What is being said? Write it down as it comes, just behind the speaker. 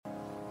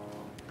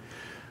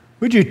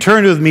Would you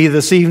turn with me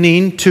this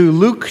evening to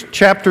Luke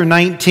chapter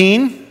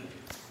 19?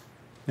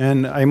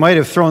 And I might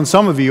have thrown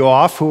some of you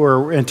off who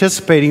are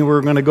anticipating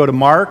we're going to go to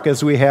Mark,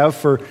 as we have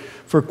for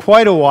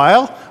quite a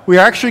while. We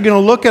are actually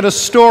going to look at a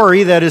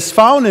story that is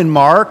found in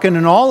Mark and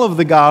in all of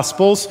the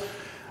Gospels,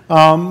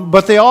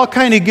 but they all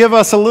kind of give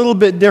us a little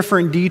bit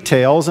different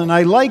details. And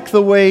I like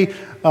the way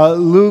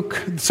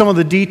some of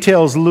the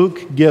details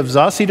Luke gives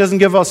us. He doesn't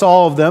give us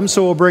all of them,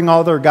 so we'll bring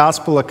all their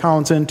Gospel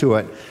accounts into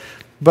it.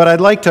 But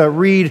I'd like to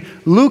read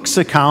Luke's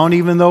account,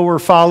 even though we're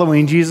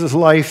following Jesus'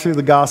 life through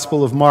the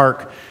Gospel of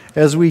Mark,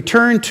 as we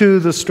turn to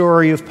the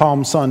story of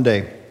Palm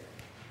Sunday.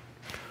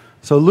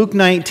 So Luke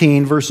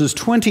 19, verses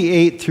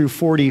 28 through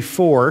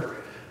 44,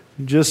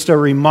 just a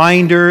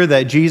reminder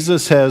that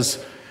Jesus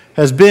has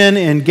been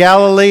in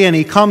Galilee, and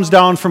he comes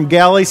down from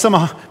Galilee,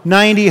 some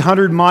 90,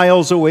 100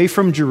 miles away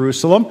from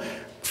Jerusalem,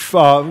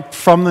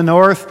 from the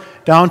north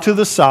down to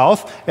the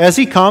south. As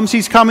he comes,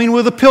 he's coming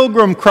with a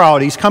pilgrim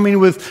crowd. He's coming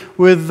with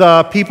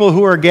people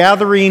who are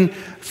gathering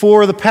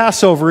for the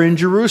Passover in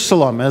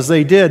Jerusalem, as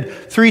they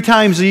did 3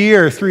 times a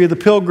year, 3 of the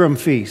pilgrim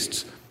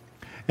feasts.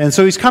 And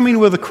so he's coming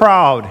with a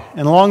crowd,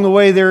 and along the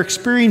way they're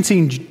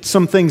experiencing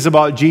some things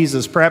about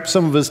Jesus, perhaps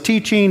some of his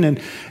teaching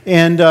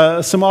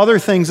and some other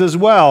things as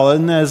well.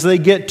 And as they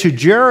get to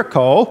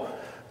Jericho,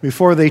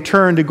 before they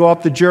turn to go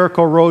up the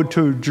Jericho road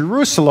to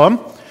Jerusalem,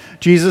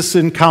 Jesus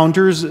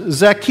encounters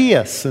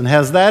Zacchaeus and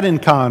has that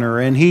encounter,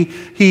 and he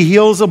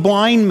heals a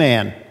blind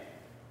man.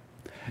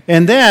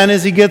 And then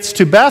as he gets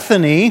to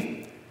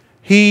Bethany,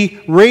 he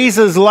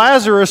raises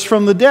Lazarus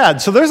from the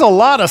dead. So there's a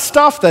lot of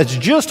stuff that's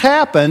just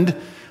happened,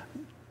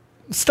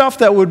 stuff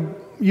that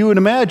you would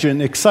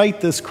imagine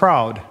excite this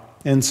crowd.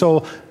 And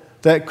so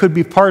that could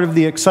be part of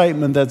the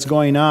excitement that's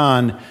going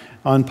on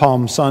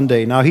Palm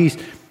Sunday. Now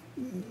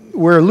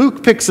where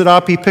Luke picks it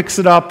up, he picks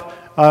it up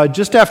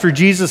just after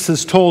Jesus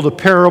has told a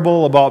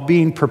parable about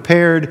being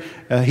prepared.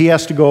 He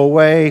has to go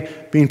away,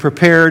 being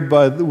prepared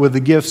with the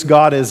gifts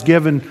God has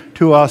given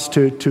to us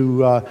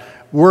to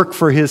work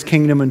for his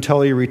kingdom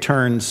until he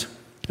returns.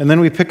 And then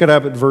we pick it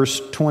up at verse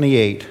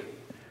 28.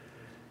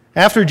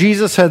 After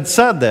Jesus had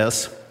said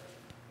this,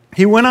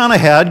 he went on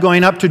ahead,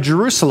 going up to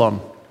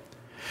Jerusalem.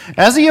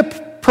 As he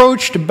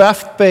approached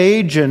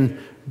Bethphage and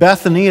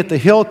Bethany at the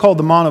hill called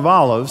the Mount of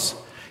Olives,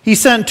 he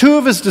sent 2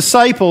 of his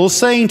disciples,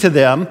 saying to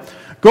them,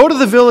 "Go to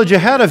the village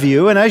ahead of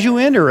you, and as you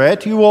enter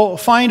it, you will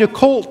find a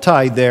colt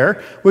tied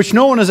there, which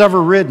no one has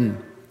ever ridden.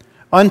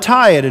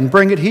 Untie it and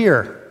bring it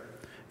here.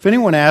 If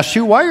anyone asks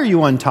you, 'Why are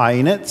you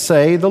untying it?'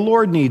 say, 'The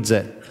Lord needs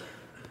it.'"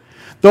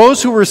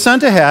 Those who were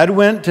sent ahead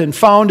went and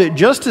found it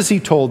just as he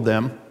told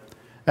them.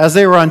 As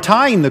they were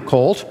untying the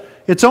colt,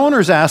 its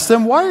owners asked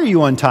them, "Why are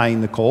you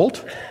untying the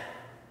colt?"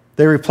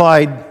 They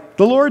replied,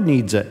 "The Lord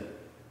needs it."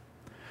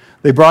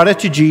 They brought it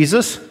to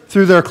Jesus,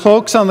 threw their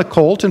cloaks on the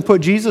colt, and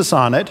put Jesus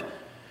on it.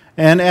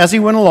 And as he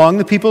went along,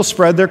 the people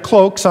spread their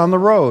cloaks on the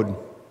road.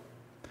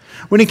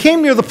 When he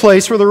came near the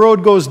place where the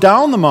road goes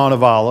down the Mount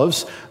of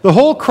Olives, the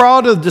whole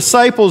crowd of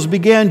disciples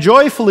began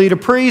joyfully to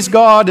praise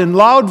God in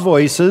loud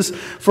voices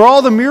for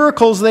all the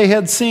miracles they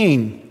had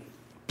seen.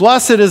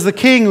 "Blessed is the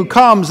King who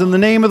comes in the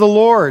name of the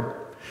Lord.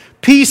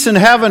 Peace in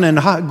heaven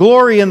and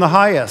glory in the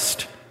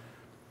highest."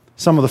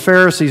 Some of the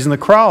Pharisees in the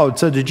crowd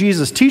said to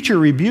Jesus, "Teacher,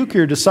 rebuke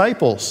your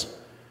disciples."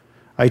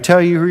 "I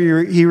tell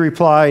you," he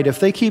replied, "if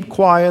they keep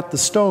quiet, the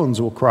stones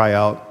will cry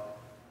out."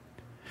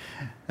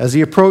 As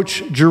he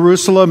approached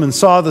Jerusalem and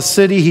saw the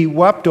city, he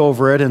wept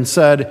over it and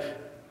said,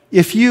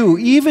 "If you,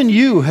 even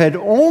you, had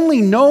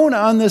only known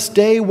on this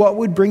day what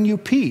would bring you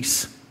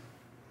peace.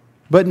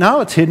 But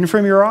now it's hidden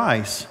from your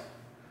eyes.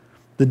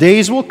 The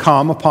days will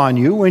come upon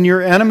you when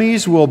your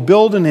enemies will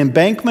build an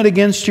embankment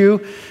against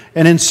you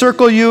and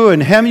encircle you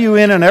and hem you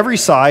in on every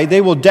side. They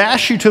will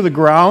dash you to the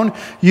ground,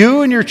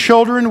 you and your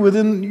children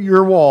within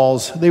your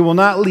walls. They will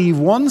not leave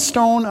one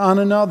stone on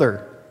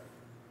another,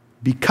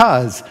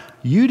 because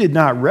you did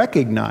not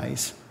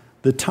recognize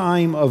the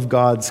time of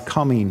God's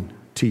coming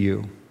to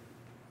you."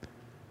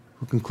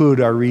 We'll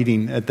conclude our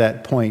reading at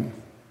that point.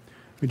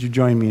 Would you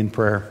join me in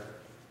prayer?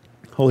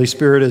 Holy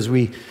Spirit, as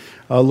we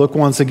look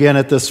once again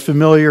at this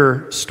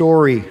familiar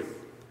story,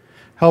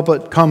 help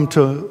it come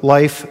to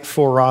life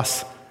for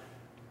us.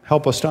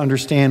 Help us to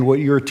understand what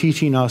you're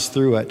teaching us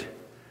through it.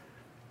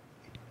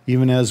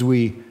 Even as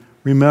we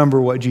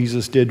remember what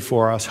Jesus did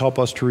for us, help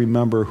us to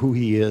remember who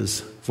he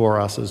is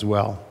for us as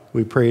well.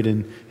 We pray it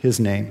in his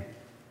name.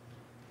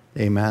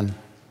 Amen.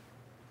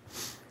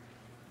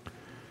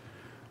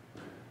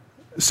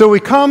 So we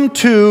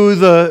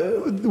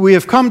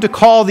have come to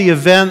call the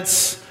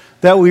events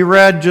that we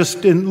read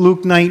just in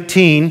Luke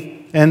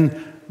 19, and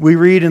we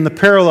read in the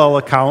parallel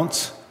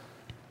accounts,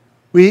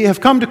 we have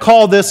come to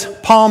call this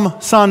Palm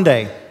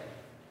Sunday.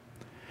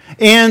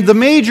 And the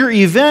major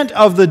event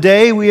of the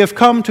day we have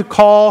come to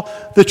call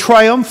the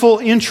triumphal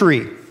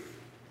entry.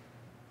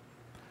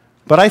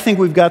 But I think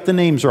we've got the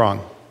names wrong.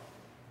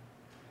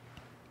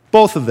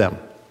 Both of them.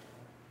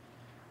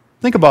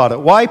 Think about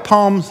it. Why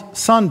Palm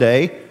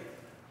Sunday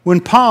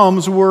when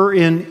palms were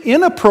an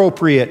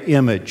inappropriate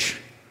image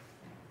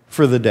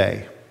for the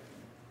day?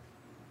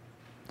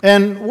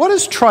 And what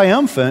is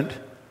triumphant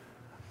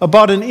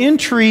about an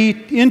entry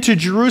into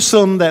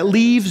Jerusalem that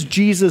leaves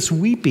Jesus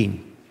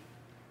weeping?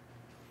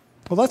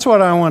 Well, that's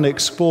what I want to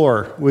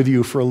explore with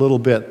you for a little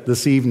bit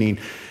this evening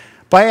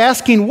by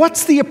asking,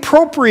 what's the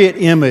appropriate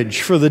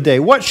image for the day?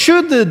 What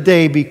should the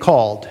day be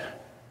called?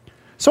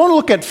 So I want to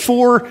look at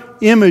 4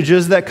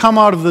 images that come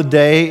out of the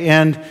day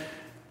and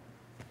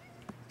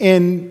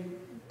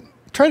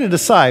try to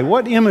decide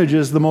what image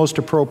is the most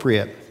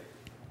appropriate.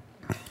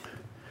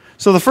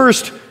 So the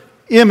first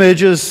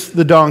image is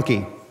the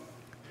donkey.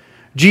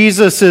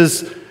 Jesus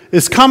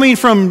is coming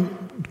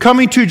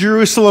to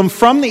Jerusalem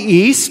from the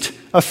east,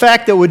 a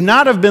fact that would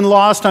not have been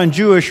lost on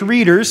Jewish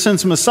readers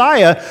since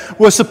Messiah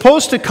was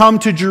supposed to come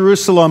to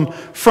Jerusalem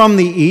from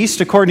the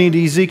east, according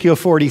to Ezekiel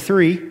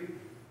 43.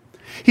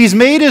 He's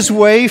made his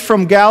way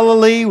from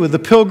Galilee with the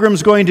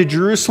pilgrims going to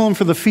Jerusalem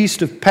for the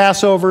feast of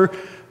Passover,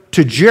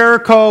 to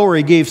Jericho, where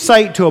he gave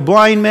sight to a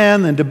blind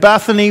man, and to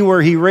Bethany,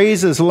 where he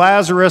raises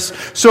Lazarus.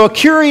 So a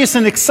curious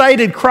and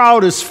excited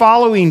crowd is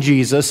following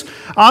Jesus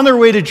on their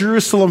way to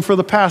Jerusalem for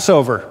the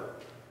Passover.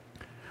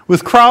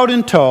 With crowd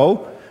in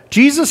tow,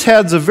 Jesus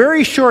heads a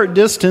very short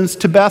distance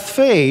to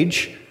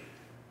Bethphage,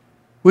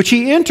 which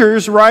he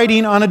enters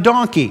riding on a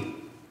donkey.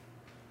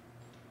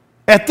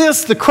 At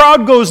this, the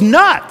crowd goes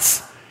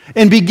nuts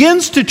and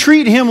begins to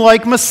treat him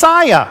like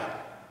Messiah.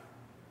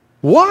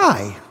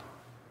 Why?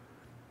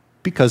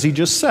 Because he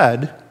just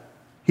said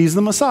he's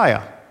the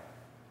Messiah.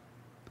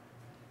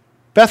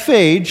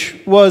 Bethphage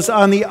was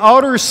on the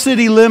outer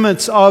city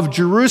limits of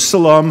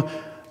Jerusalem,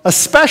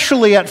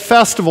 especially at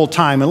festival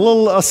time. A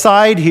little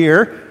aside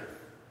here,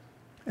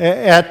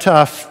 at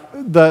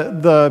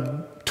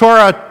the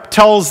Torah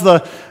tells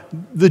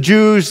the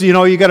Jews,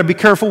 you got to be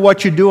careful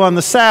what you do on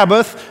the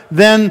Sabbath.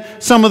 Then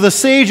some of the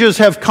sages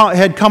had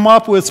come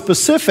up with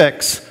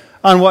specifics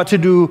on what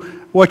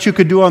you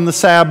could do on the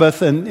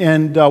Sabbath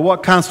and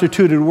what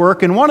constituted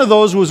work. And one of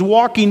those was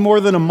walking more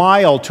than a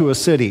mile to a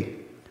city.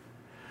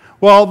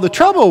 Well, the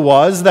trouble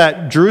was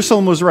that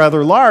Jerusalem was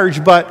rather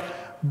large, but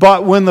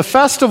when the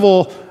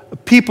festival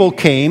people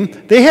came,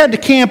 they had to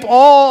camp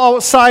all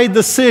outside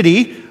the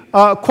city,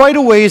 quite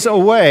a ways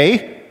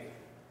away.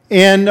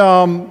 And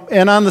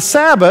on the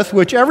Sabbath,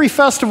 which every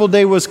festival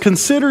day was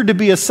considered to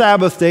be a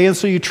Sabbath day, and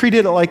so you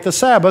treated it like the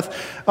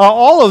Sabbath,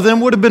 all of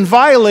them would have been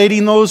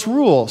violating those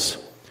rules.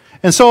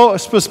 And so,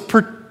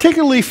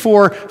 particularly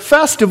for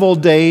festival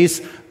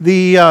days,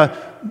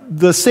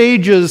 the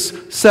sages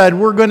said,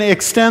 we're going to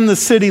extend the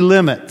city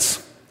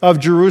limits of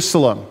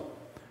Jerusalem.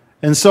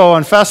 And so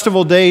on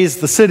festival days,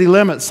 the city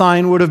limit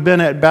sign would have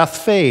been at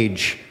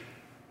Bethphage,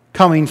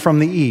 coming from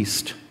the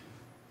east,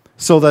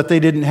 so that they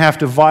didn't have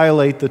to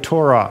violate the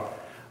Torah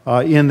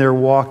in their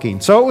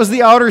walking. So it was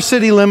the outer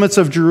city limits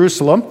of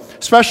Jerusalem,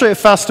 especially at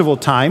festival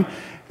time.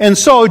 And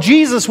so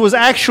Jesus was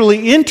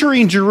actually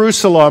entering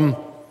Jerusalem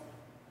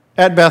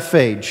at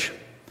Bethphage,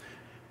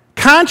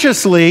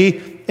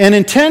 consciously and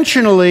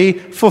intentionally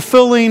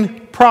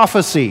fulfilling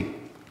prophecy.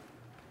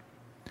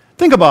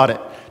 Think about it.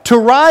 To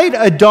ride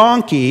a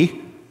donkey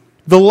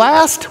the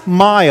last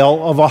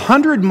mile of a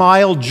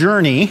 100-mile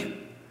journey,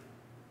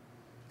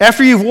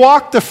 after you've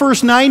walked the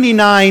first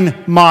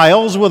 99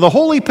 miles with a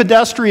wholly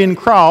pedestrian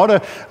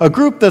crowd, a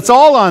group that's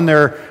all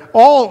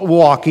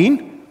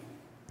walking,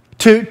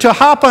 to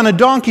hop on a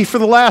donkey for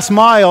the last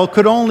mile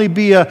could only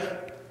be a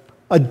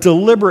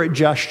deliberate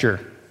gesture.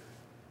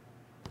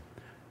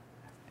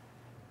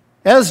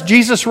 As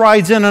Jesus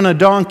rides in on a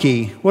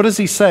donkey, what is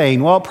he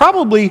saying? Well, it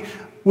probably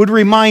would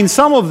remind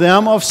some of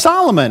them of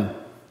Solomon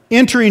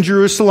entering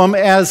Jerusalem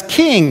as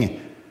king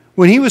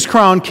when he was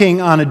crowned king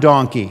on a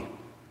donkey.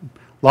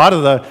 A lot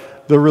of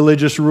the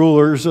religious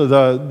rulers, or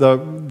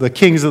the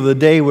kings of the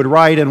day, would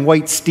ride in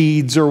white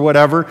steeds or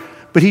whatever,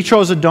 but he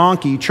chose a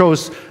donkey. He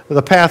chose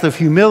the path of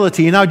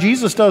humility, and now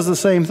Jesus does the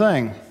same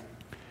thing.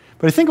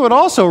 But I think it would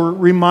also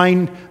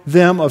remind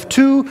them of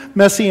 2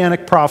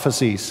 messianic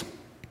prophecies.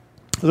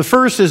 The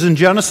first is in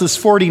Genesis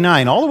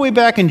 49. All the way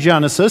back in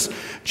Genesis,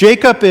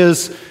 Jacob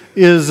is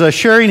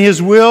sharing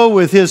his will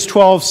with his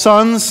 12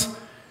 sons.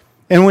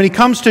 And when he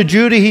comes to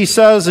Judah, he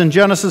says in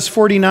Genesis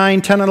 49,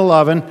 10 and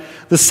 11,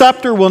 "The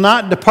scepter will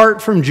not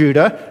depart from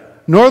Judah,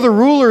 nor the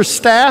ruler's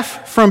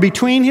staff from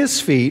between his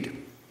feet,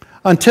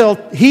 until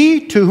he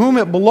to whom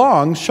it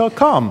belongs shall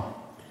come.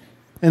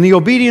 And the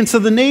obedience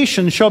of the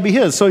nation shall be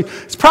his." So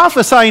he's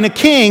prophesying a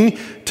king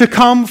to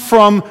come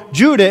from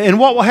Judah. And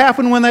what will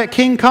happen when that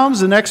king comes?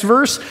 The next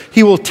verse,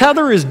 "He will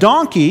tether his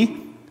donkey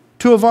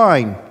to a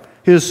vine,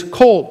 his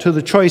colt to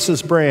the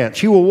choicest branch.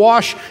 He will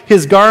wash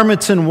his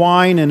garments in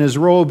wine and his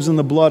robes in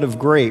the blood of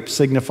grapes,"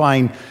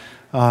 signifying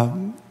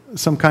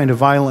some kind of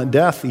violent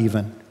death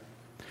even.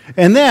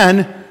 And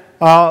then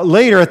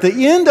later at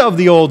the end of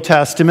the Old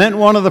Testament,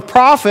 one of the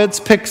prophets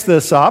picks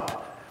this up,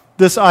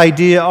 this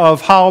idea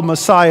of how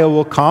Messiah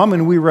will come,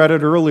 and we read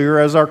it earlier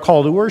as our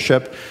call to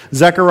worship.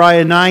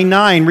 Zechariah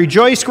 9:9,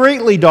 "Rejoice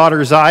greatly,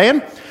 daughter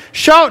Zion.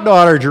 Shout,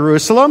 daughter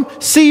Jerusalem.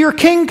 See, your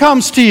king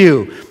comes to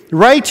you,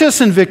 righteous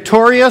and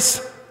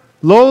victorious,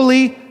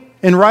 lowly,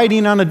 and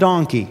riding on a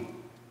donkey,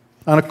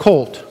 on a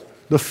colt,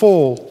 the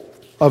foal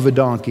of a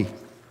donkey.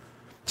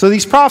 So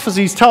these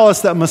prophecies tell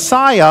us that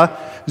Messiah,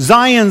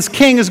 Zion's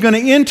king, is going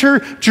to enter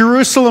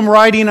Jerusalem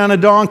riding on a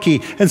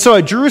donkey. And so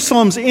at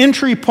Jerusalem's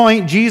entry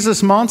point,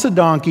 Jesus mounts a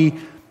donkey,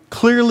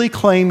 clearly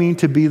claiming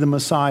to be the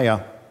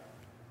Messiah.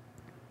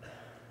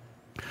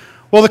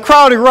 Well, the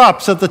crowd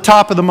erupts at the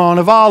top of the Mount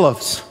of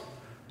Olives,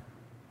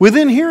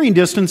 within hearing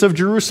distance of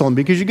Jerusalem,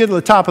 because you get to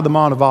the top of the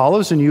Mount of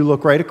Olives and you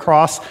look right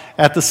across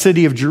at the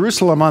city of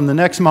Jerusalem on the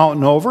next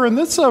mountain over, and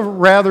it's a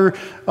rather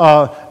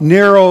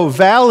narrow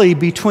valley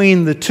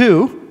between the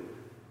two.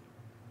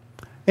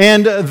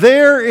 And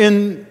there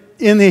in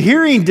the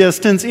hearing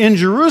distance in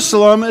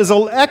Jerusalem is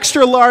an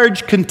extra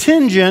large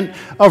contingent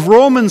of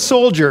Roman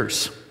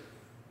soldiers,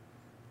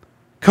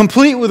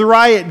 complete with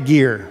riot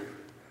gear,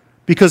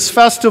 because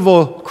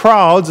festival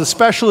crowds,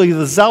 especially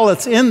the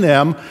zealots in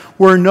them,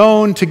 were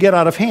known to get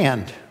out of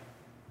hand.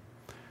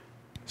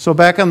 So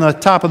back on the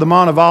top of the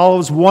Mount of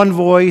Olives, one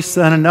voice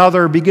and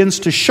another begins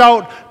to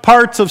shout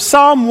parts of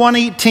Psalm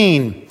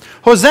 118.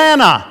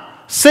 Hosanna,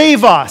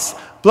 save us,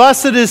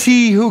 blessed is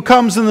he who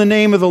comes in the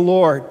name of the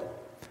Lord.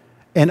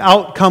 And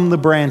out come the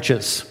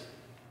branches.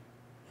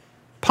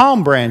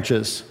 Palm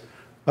branches,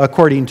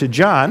 according to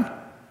John.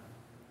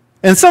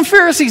 And some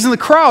Pharisees in the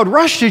crowd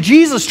rush to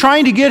Jesus,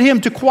 trying to get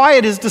him to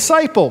quiet his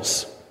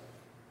disciples.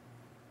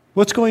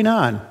 What's going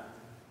on?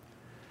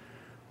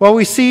 Well,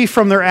 we see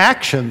from their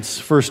actions,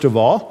 first of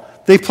all,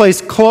 they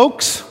placed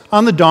cloaks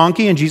on the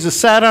donkey, and Jesus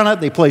sat on it.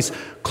 They placed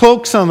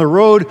cloaks on the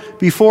road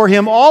before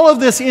him. All of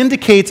this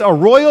indicates a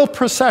royal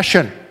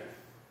procession.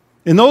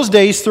 In those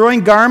days,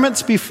 throwing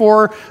garments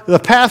before the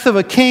path of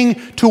a king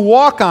to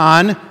walk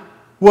on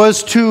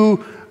was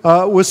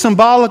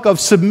symbolic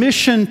of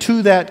submission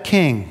to that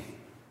king.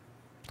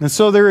 And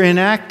so they're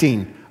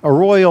enacting a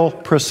royal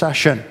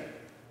procession.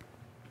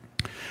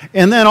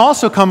 And then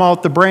also come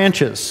out the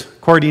branches,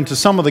 according to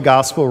some of the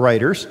gospel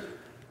writers.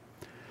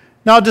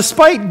 Now,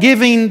 despite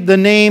giving the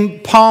name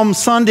Palm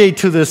Sunday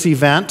to this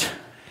event,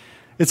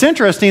 it's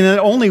interesting that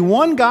only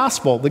one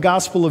gospel, the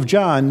Gospel of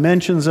John,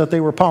 mentions that they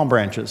were palm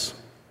branches.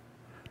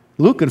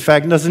 Luke, in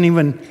fact, doesn't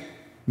even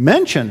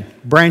mention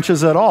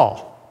branches at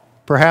all,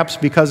 perhaps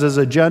because as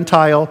a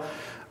Gentile,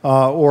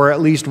 or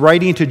at least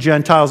writing to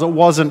Gentiles, it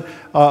wasn't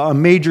a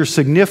major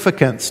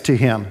significance to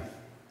him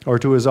or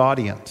to his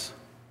audience.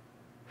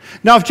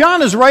 Now, if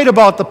John is right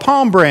about the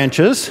palm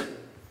branches,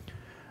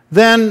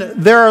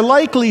 then there are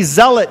likely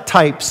zealot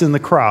types in the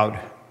crowd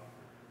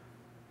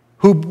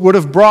who would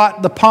have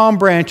brought the palm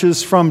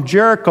branches from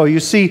Jericho.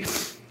 You see,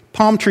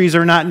 palm trees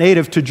are not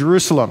native to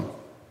Jerusalem,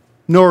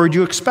 nor would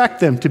you expect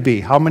them to be.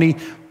 How many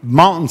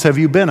mountains have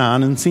you been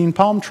on and seen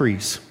palm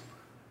trees?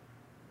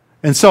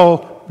 And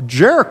so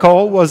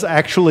Jericho was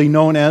actually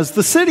known as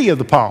the city of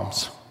the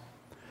palms.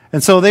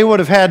 And so they would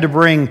have had to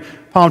bring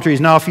palm trees.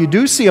 Now, if you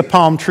do see a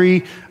palm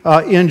tree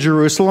in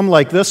Jerusalem,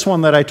 like this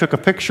one that I took a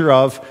picture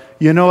of,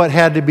 you know it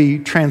had to be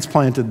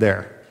transplanted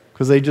there,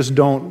 because they just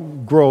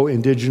don't grow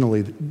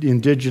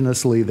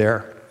indigenously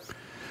there.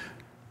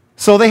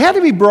 So they had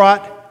to be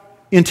brought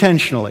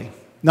intentionally.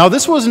 Now,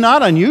 this was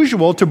not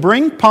unusual to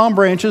bring palm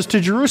branches to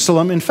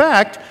Jerusalem. In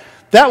fact,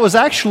 that was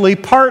actually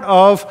part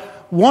of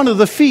one of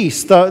the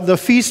feasts, the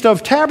Feast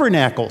of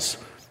Tabernacles.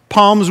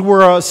 Palms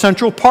were a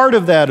central part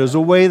of that as a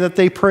way that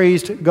they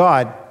praised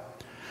God.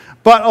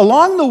 But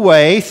along the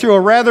way, through a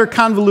rather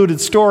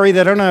convoluted story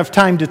that I don't have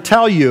time to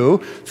tell you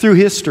through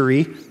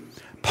history,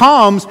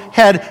 palms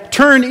had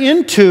turned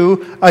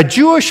into a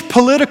Jewish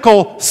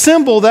political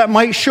symbol that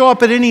might show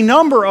up at any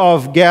number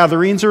of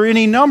gatherings or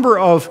any number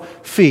of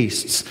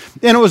feasts.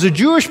 And it was a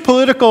Jewish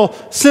political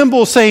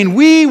symbol saying,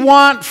 "We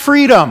want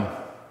freedom."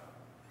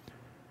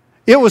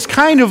 It was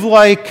kind of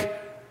like,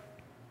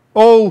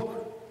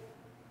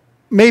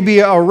 maybe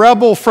a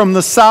rebel from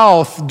the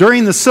South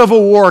during the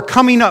Civil War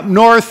coming up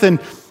north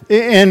and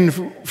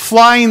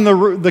flying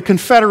the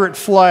Confederate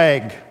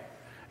flag.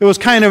 It was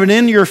kind of an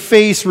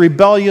in-your-face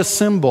rebellious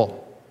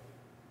symbol.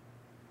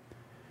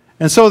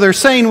 And so they're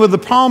saying with the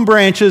palm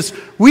branches,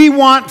 "We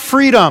want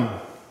freedom."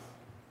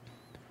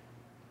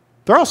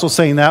 They're also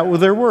saying that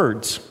with their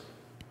words.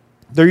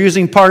 They're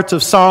using parts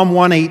of Psalm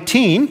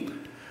 118,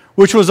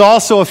 which was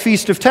also a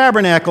Feast of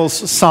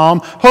Tabernacles psalm.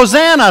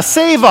 Hosanna,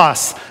 save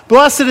us.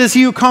 Blessed is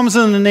he who comes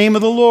in the name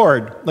of the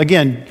Lord.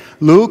 Again,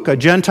 Luke, a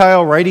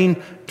Gentile writing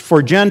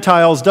for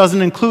Gentiles,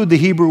 doesn't include the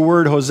Hebrew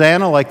word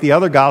Hosanna like the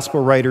other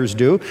gospel writers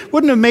do.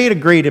 Wouldn't have made a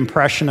great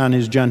impression on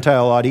his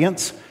Gentile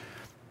audience.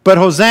 But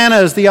Hosanna,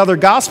 as the other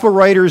gospel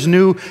writers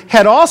knew,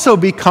 had also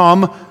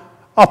become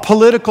a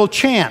political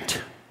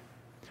chant.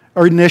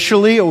 Or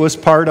initially, it was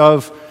part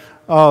of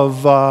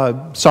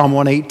Psalm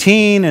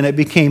 118, and it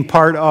became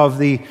part of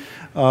the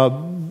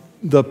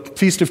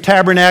Feast of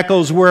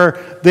Tabernacles, where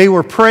they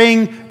were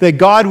praying that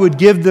God would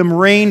give them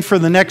rain for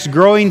the next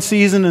growing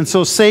season. And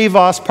so save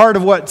us, part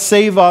of what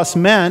save us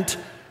meant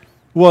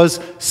was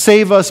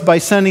save us by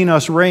sending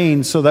us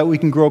rain so that we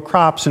can grow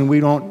crops and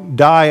we don't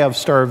die of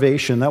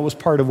starvation. That was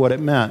part of what it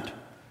meant.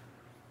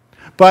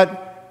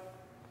 But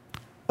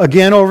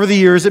again, over the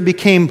years, it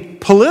became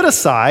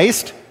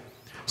politicized,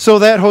 So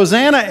that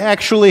Hosanna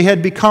actually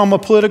had become a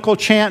political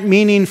chant,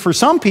 meaning for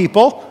some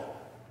people,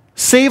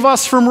 save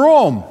us from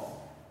Rome.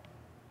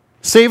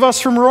 Save us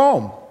from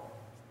Rome.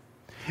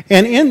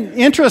 And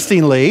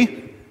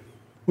interestingly,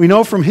 we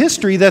know from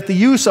history that the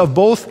use of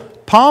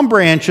both palm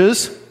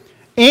branches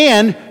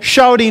and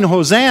shouting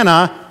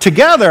Hosanna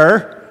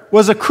together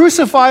was a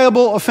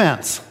crucifiable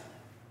offense.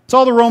 It's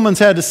all the Romans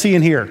had to see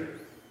and hear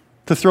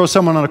to throw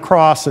someone on a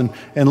cross and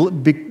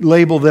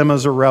label them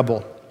as a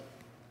rebel.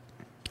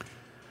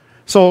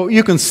 So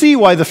you can see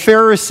why the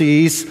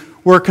Pharisees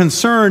were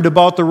concerned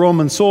about the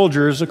Roman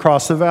soldiers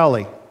across the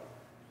valley.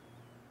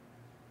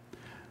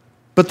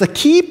 But the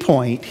key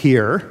point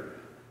here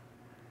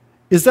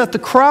is that the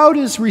crowd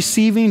is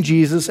receiving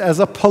Jesus as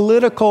a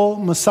political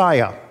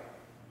Messiah.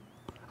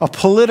 A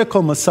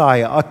political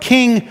Messiah, a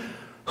king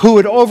who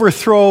would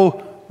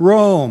overthrow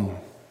Rome.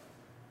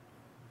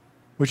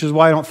 Which is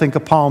why I don't think a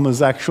palm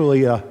is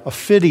actually a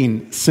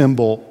fitting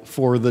symbol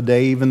for the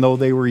day, even though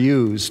they were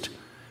used.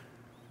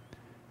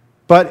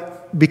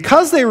 But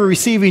because they were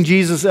receiving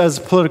Jesus as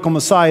a political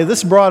Messiah,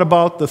 this brought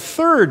about the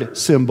third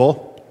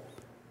symbol,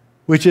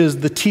 which is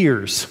the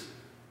tears.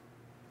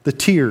 The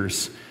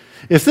tears.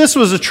 If this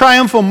was a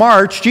triumphal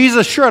march,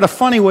 Jesus sure had a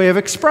funny way of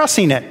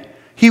expressing it.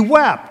 He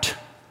wept.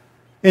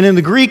 And in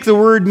the Greek, the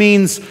word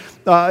means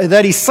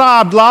that he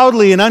sobbed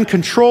loudly and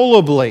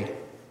uncontrollably.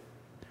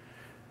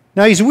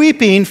 Now he's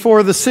weeping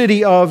for the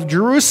city of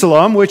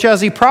Jerusalem, which, as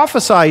he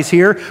prophesies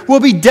here, will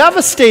be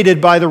devastated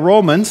by the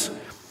Romans.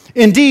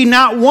 Indeed,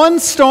 not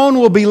one stone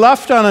will be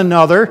left on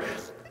another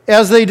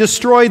as they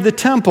destroyed the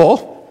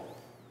temple.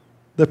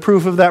 The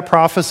proof of that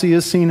prophecy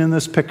is seen in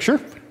this picture.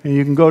 And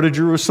you can go to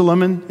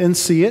Jerusalem and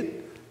see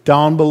it.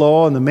 Down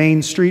below on the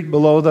main street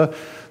below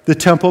the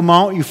Temple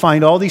Mount, you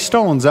find all these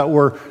stones that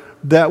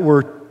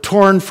were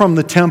torn from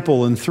the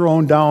temple and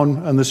thrown down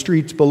on the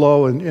streets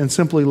below and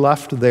simply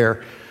left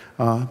there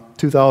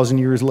 2,000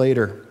 years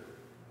later.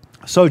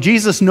 So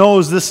Jesus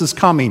knows this is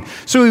coming.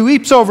 So he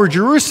weeps over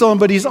Jerusalem,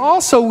 but he's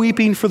also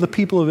weeping for the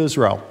people of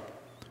Israel.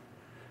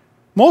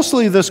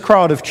 Mostly this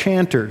crowd of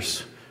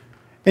chanters.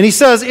 And he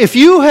says, if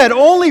you had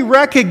only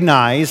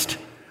recognized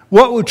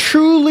what would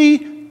truly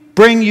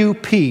bring you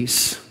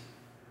peace,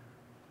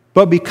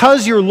 but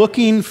because you're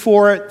looking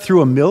for it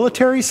through a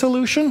military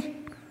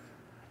solution,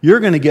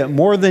 you're going to get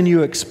more than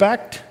you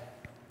expect,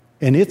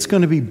 and it's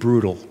going to be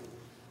brutal.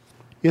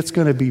 It's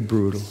going to be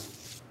brutal.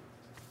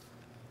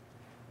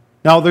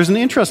 Now, there's an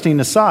interesting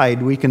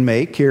aside we can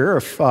make here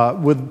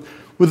with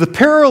the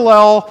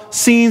parallel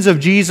scenes of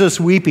Jesus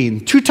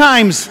weeping. 2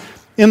 times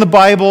in the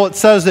Bible it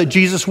says that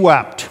Jesus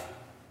wept.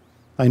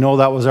 I know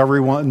that was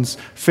everyone's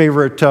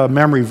favorite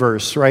memory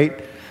verse,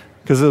 right?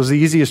 Because it was the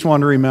easiest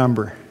one to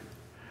remember.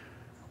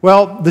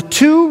 Well, the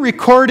 2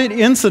 recorded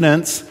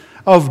incidents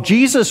of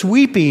Jesus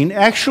weeping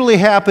actually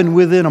happened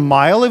within a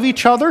mile of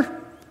each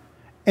other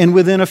and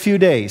within a few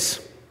days.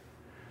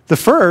 The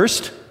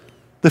first,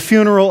 the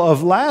funeral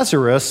of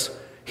Lazarus,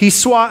 he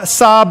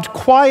sobbed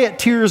quiet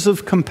tears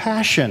of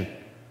compassion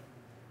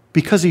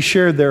because he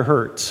shared their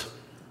hurts.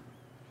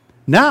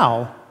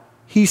 Now,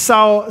 he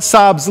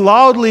sobs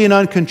loudly and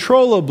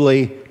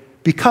uncontrollably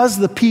because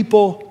the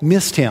people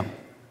missed him.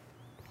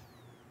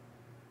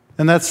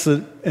 And that's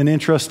an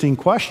interesting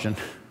question.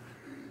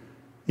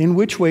 In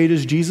which way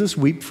does Jesus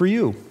weep for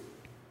you?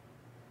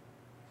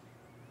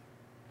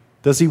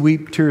 Does he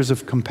weep tears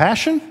of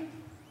compassion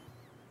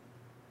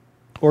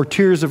or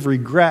tears of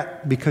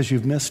regret because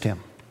you've missed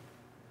him?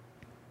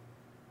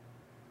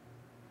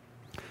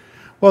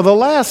 Well, the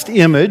last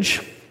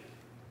image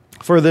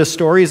for this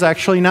story is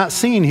actually not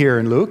seen here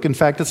in Luke. In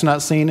fact, it's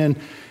not seen in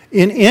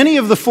any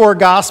of the 4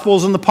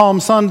 Gospels in the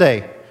Palm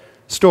Sunday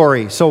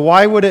story. So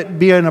why would it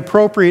be an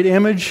appropriate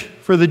image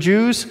for the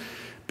Jews?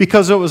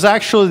 Because it was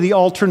actually the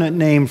alternate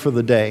name for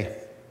the day,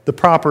 the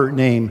proper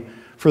name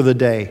for the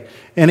day.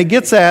 And it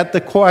gets at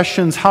the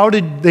questions, how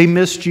did they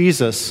miss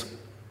Jesus?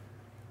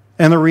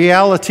 And the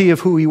reality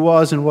of who he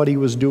was and what he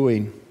was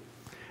doing.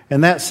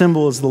 And that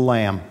symbol is the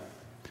lamb.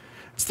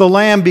 It's the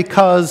lamb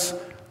because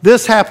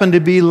this happened to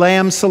be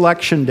Lamb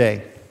Selection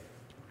Day.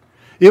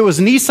 It was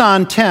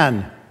Nisan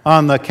 10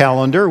 on the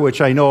calendar,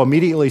 which I know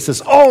immediately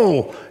says,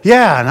 oh,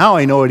 yeah, now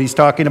I know what he's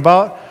talking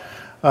about.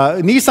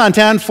 Nisan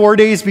 10, 4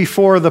 days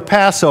before the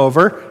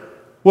Passover,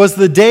 was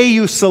the day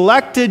you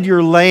selected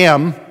your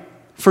lamb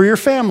for your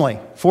family,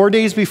 4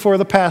 days before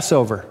the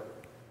Passover.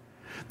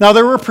 Now,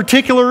 there were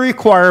particular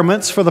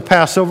requirements for the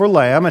Passover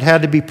lamb. It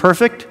had to be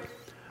perfect,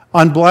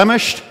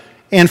 unblemished,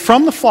 and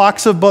from the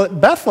flocks of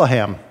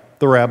Bethlehem,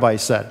 the rabbi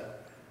said.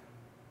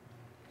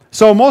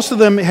 So most of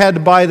them had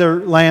to buy their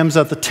lambs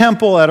at the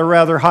temple at a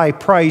rather high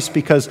price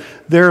because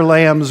their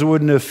lambs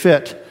wouldn't have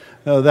fit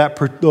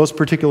those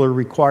particular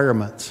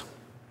requirements.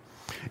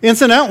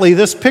 Incidentally,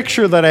 this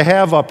picture that I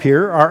have up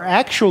here are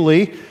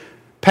actually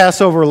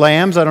Passover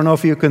lambs. I don't know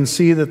if you can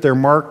see that they're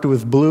marked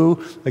with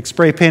blue, like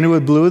spray painted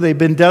with blue. They've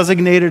been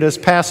designated as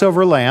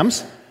Passover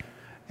lambs.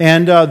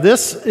 And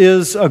this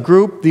is a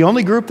group, the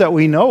only group that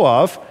we know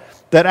of,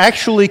 that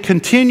actually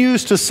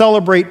continues to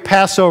celebrate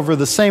Passover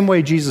the same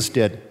way Jesus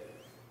did.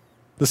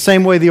 the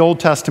same way the Old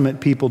Testament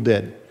people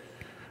did.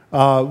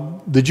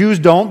 The Jews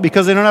don't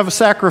because they don't have a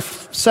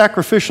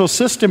sacrificial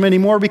system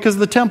anymore because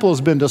the temple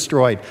has been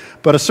destroyed.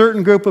 But a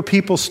certain group of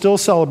people still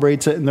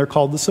celebrates it, and they're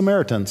called the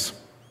Samaritans.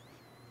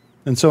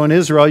 And so in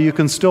Israel, you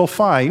can still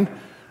find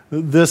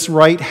this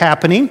rite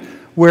happening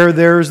where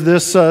there's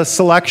this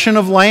selection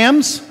of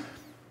lambs.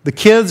 The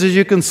kids, as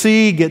you can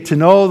see, get to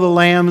know the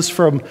lambs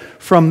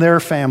from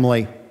their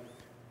family.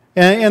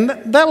 And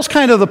that was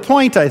kind of the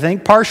point, I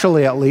think,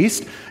 partially at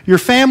least. Your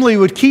family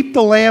would keep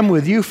the lamb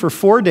with you for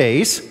 4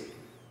 days.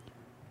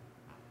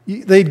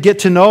 They'd get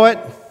to know it,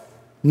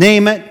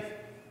 name it,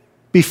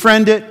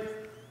 befriend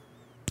it,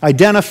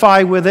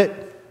 identify with it,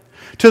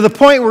 to the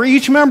point where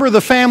each member of the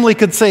family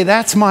could say,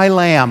 "That's my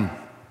lamb."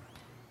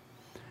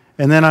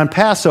 And then on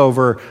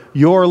Passover,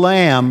 your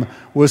lamb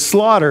was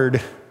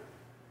slaughtered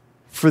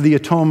for the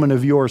atonement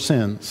of your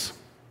sins.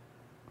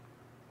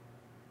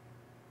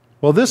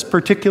 Well, this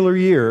particular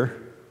year,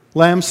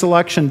 Lamb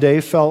Selection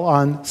Day fell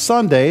on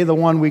Sunday, the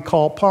one we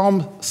call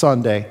Palm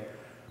Sunday.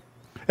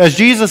 As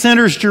Jesus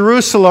enters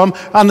Jerusalem,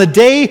 on the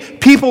day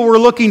people were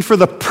looking for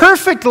the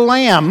perfect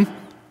lamb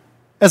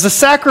as a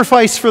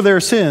sacrifice for their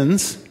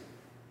sins,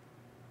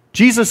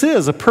 Jesus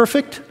is a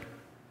perfect,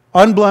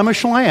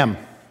 unblemished lamb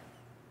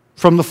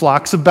from the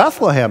flocks of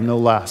Bethlehem, no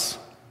less.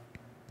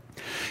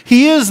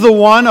 He is the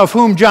one of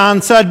whom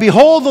John said,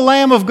 "Behold the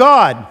Lamb of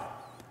God,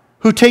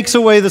 who takes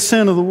away the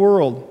sin of the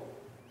world."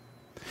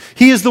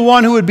 He is the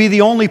one who would be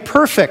the only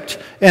perfect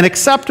and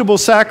acceptable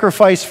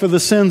sacrifice for the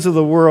sins of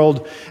the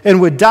world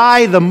and would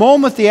die the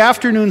moment the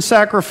afternoon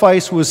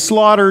sacrifice was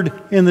slaughtered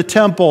in the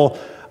temple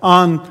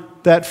on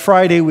that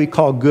Friday we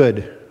call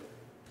Good.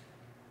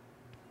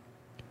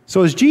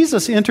 So as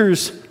Jesus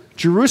enters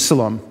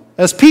Jerusalem,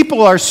 as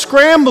people are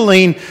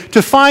scrambling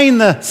to find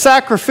the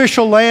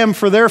sacrificial lamb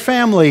for their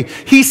family,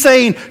 he's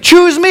saying,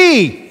 "Choose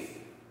me.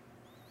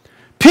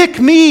 Pick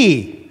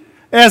me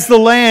as the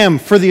lamb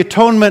for the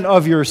atonement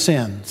of your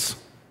sins."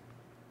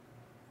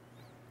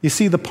 You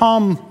see, the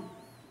palm,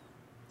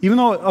 even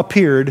though it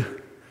appeared,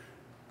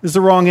 is the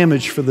wrong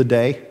image for the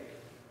day.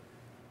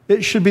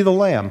 It should be the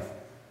lamb.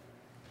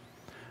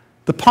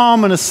 The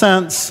palm, in a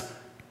sense,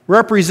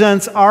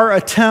 represents our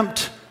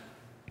attempt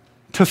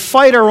to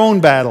fight our own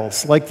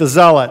battles like the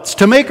zealots,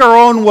 to make our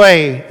own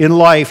way in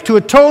life, to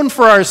atone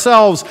for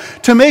ourselves,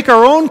 to make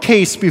our own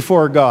case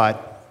before God.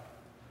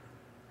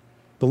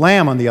 The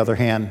lamb, on the other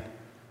hand,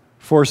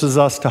 forces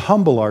us to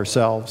humble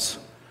ourselves,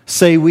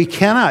 say we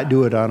cannot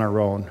do it on our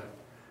own,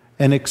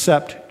 and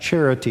accept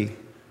charity,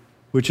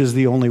 which is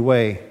the only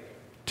way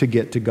to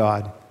get to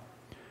God.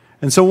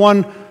 And so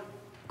one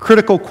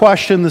critical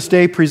question this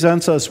day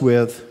presents us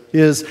with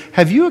is,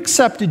 have you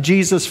accepted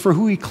Jesus for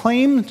who he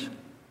claimed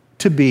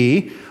to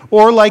be,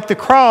 or like the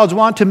crowds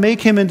want to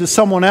make him into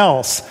someone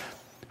else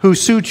who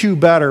suits you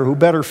better, who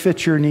better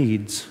fits your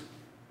needs?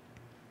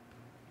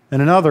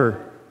 And another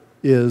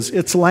is,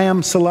 it's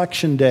Lamb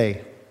Selection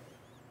Day.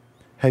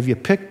 Have you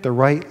picked the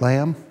right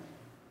lamb?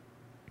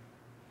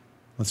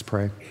 Let's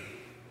pray.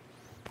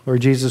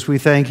 Lord Jesus, we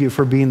thank you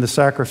for being the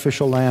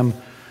sacrificial lamb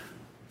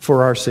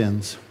for our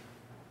sins.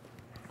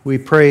 We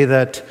pray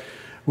that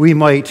we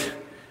might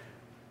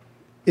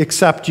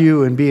accept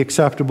you and be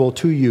acceptable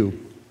to you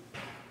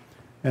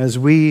as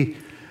we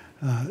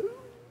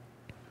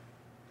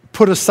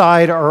put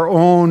aside our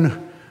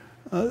own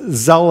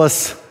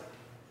zealous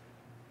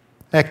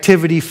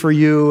activity for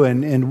you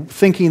and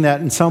thinking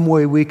that in some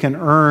way we can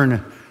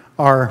earn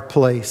our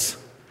place,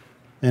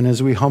 and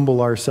as we humble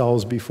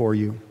ourselves before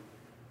you.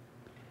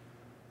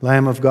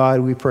 Lamb of God,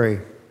 we pray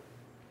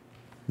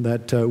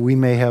that we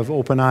may have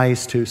open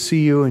eyes to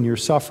see you and your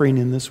suffering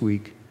in this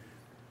week,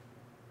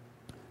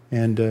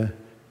 and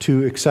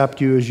to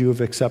accept you as you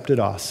have accepted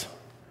us,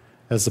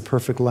 as the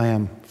perfect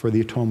lamb for the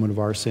atonement of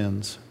our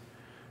sins.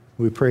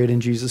 We pray it in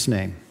Jesus'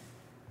 name.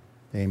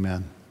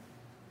 Amen.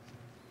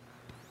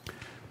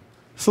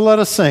 So let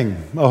us sing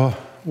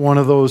one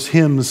of those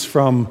hymns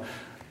from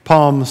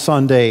Palm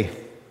Sunday,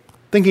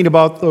 thinking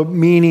about the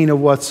meaning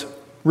of what's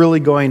really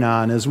going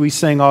on as we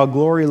sing all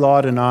glory,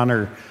 laud, and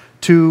honor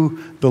to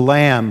the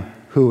Lamb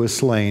who was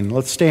slain.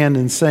 Let's stand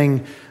and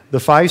sing the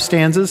 5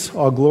 stanzas,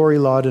 all glory,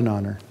 laud, and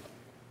honor.